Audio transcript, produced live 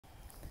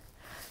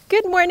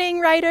Good morning,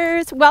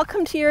 writers.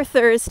 Welcome to your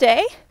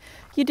Thursday.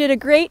 You did a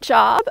great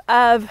job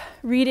of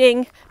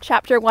reading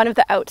chapter 1 of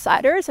The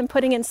Outsiders and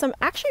putting in some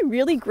actually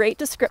really great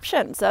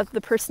descriptions of the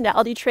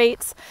personality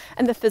traits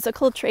and the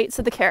physical traits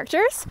of the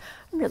characters.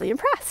 I'm really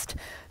impressed.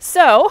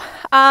 So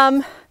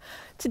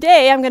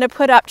today I'm going to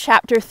put up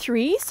chapter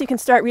 3 so you can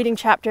start reading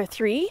chapter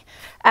 3,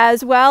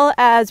 as well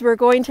as we're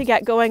going to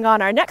get going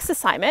on our next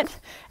assignment.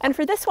 And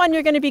for this one,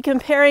 you're going to be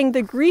comparing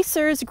the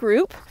Greasers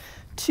group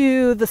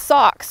to the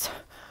Socks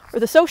or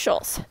the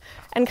Socials,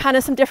 and kind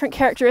of some different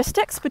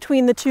characteristics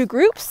between the two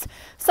groups.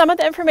 Some of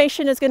the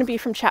information is going to be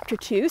from chapter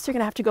 2, so you're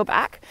going to have to go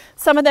back.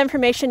 Some of the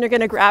information you're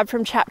going to grab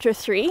from chapter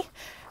 3.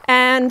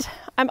 And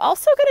I'm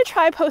also going to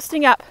try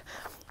posting up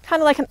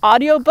kind of like an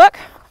audio book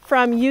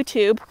from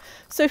YouTube.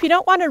 So if you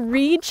don't want to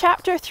read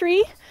chapter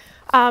 3,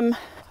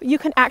 you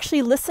can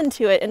actually listen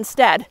to it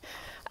instead.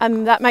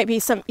 That might be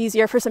some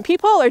easier for some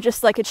people, or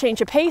just like a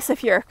change of pace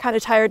if you're kind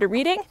of tired of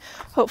reading.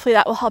 Hopefully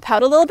that will help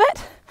out a little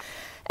bit.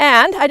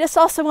 And I just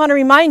also want to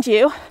remind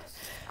you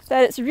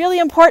that it's really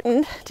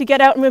important to get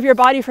out and move your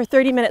body for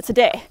 30 minutes a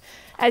day.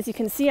 As you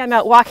can see, I'm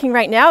out walking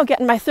right now,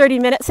 getting my 30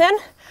 minutes in.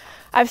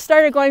 I've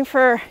started going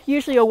for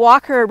usually a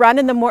walk or a run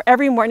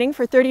every morning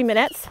for 30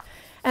 minutes.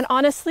 And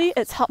honestly,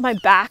 it's helped my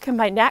back and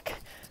my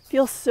neck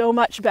feel so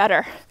much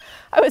better.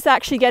 I was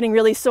actually getting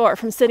really sore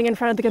from sitting in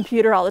front of the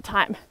computer all the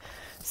time.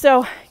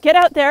 So get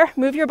out there,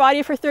 move your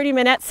body for 30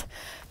 minutes,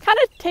 kind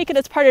of take it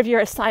as part of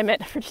your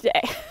assignment for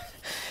today.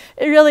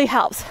 It really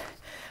helps.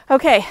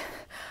 Okay,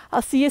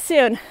 I'll see you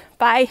soon.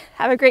 Bye.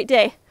 Have a great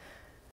day.